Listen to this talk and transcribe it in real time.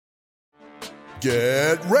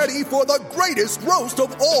Get ready for the greatest roast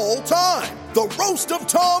of all time, the Roast of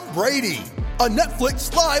Tom Brady, a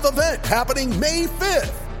Netflix live event happening May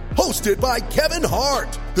 5th. Hosted by Kevin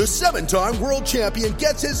Hart, the 7-time world champion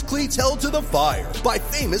gets his cleats held to the fire by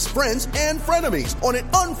famous friends and frenemies on an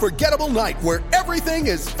unforgettable night where everything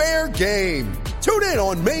is fair game. Tune in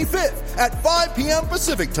on May 5th at 5 p.m.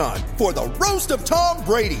 Pacific time for the Roast of Tom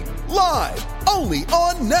Brady, live only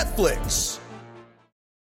on Netflix.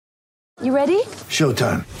 You ready?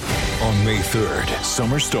 Showtime. On May 3rd,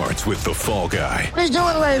 summer starts with The Fall Guy. Let's do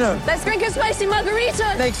it later. Let's drink a spicy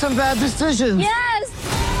margarita. Make some bad decisions.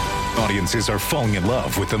 Yes! Audiences are falling in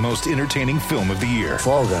love with the most entertaining film of the year.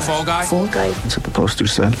 Fall Guy. Fall Guy? Fall Guy. That's what the poster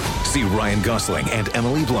said. See Ryan Gosling and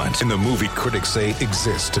Emily Blunt in the movie critics say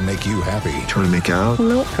exists to make you happy. Trying to make it out?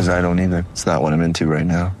 Nope. Because I don't either. It's not what I'm into right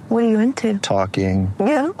now. What are you into? Talking.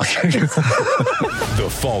 Yeah. The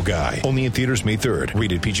Fall Guy. Only in theaters May 3rd.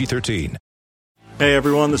 Rated PG-13. Hey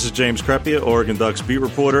everyone, this is James Crepea, Oregon Ducks beat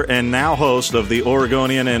reporter and now host of the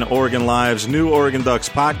Oregonian and Oregon Live's new Oregon Ducks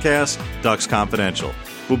podcast, Ducks Confidential.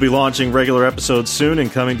 We'll be launching regular episodes soon and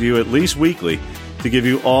coming to you at least weekly to give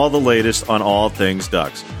you all the latest on all things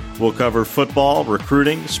Ducks. We'll cover football,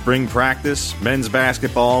 recruiting, spring practice, men's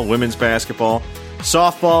basketball, women's basketball,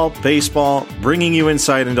 softball, baseball, bringing you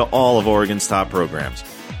insight into all of Oregon's top programs.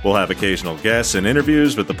 We'll have occasional guests and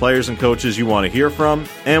interviews with the players and coaches you want to hear from,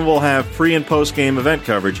 and we'll have pre- and post-game event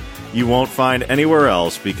coverage you won't find anywhere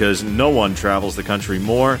else because no one travels the country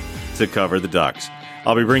more to cover the Ducks.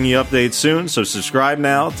 I'll be bringing you updates soon, so subscribe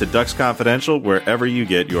now to Ducks Confidential wherever you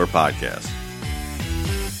get your podcasts.